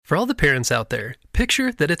For all the parents out there,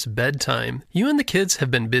 picture that it's bedtime. You and the kids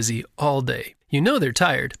have been busy all day. You know they're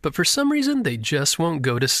tired, but for some reason they just won't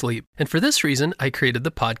go to sleep. And for this reason, I created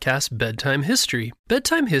the podcast Bedtime History.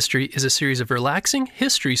 Bedtime History is a series of relaxing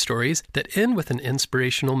history stories that end with an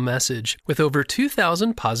inspirational message. With over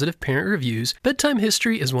 2,000 positive parent reviews, Bedtime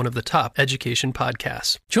History is one of the top education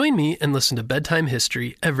podcasts. Join me and listen to Bedtime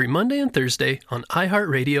History every Monday and Thursday on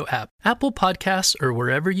iHeartRadio app, Apple Podcasts, or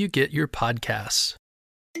wherever you get your podcasts.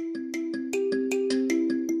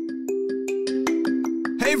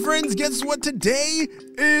 Hey friends, guess what? Today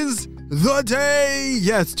is the day.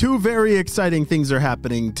 Yes, two very exciting things are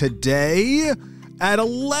happening today at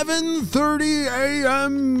 11:30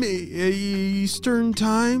 a.m. Eastern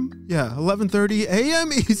Time. Yeah, 11:30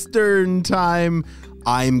 a.m. Eastern Time.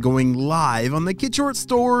 I'm going live on the Kid Short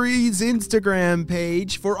Stories Instagram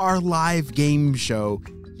page for our live game show.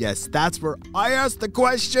 Yes, that's where I ask the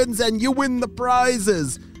questions and you win the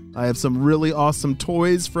prizes. I have some really awesome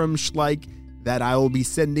toys from Schleich that I will be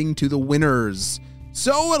sending to the winners.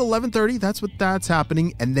 So at 11:30, that's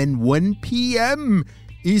happening. And then 1 p.m.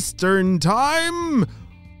 Eastern Time,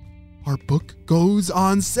 our book goes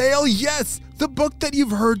on sale. Yes, the book that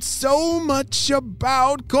you've heard so much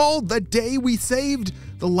about called The Day We Saved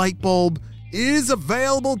the Light Bulb is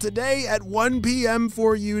available today at 1 p.m.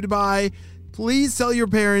 for you to buy. Please tell your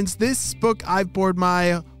parents this book, I've poured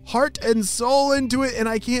my heart and soul into it, and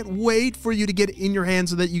I can't wait for you to get it in your hands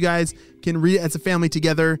so that you guys can read it as a family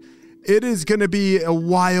together. It is going to be a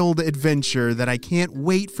wild adventure that I can't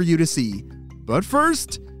wait for you to see. But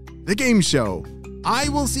first, the game show. I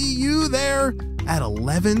will see you there at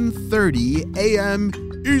 11:30 a.m.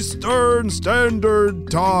 Eastern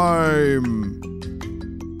Standard Time.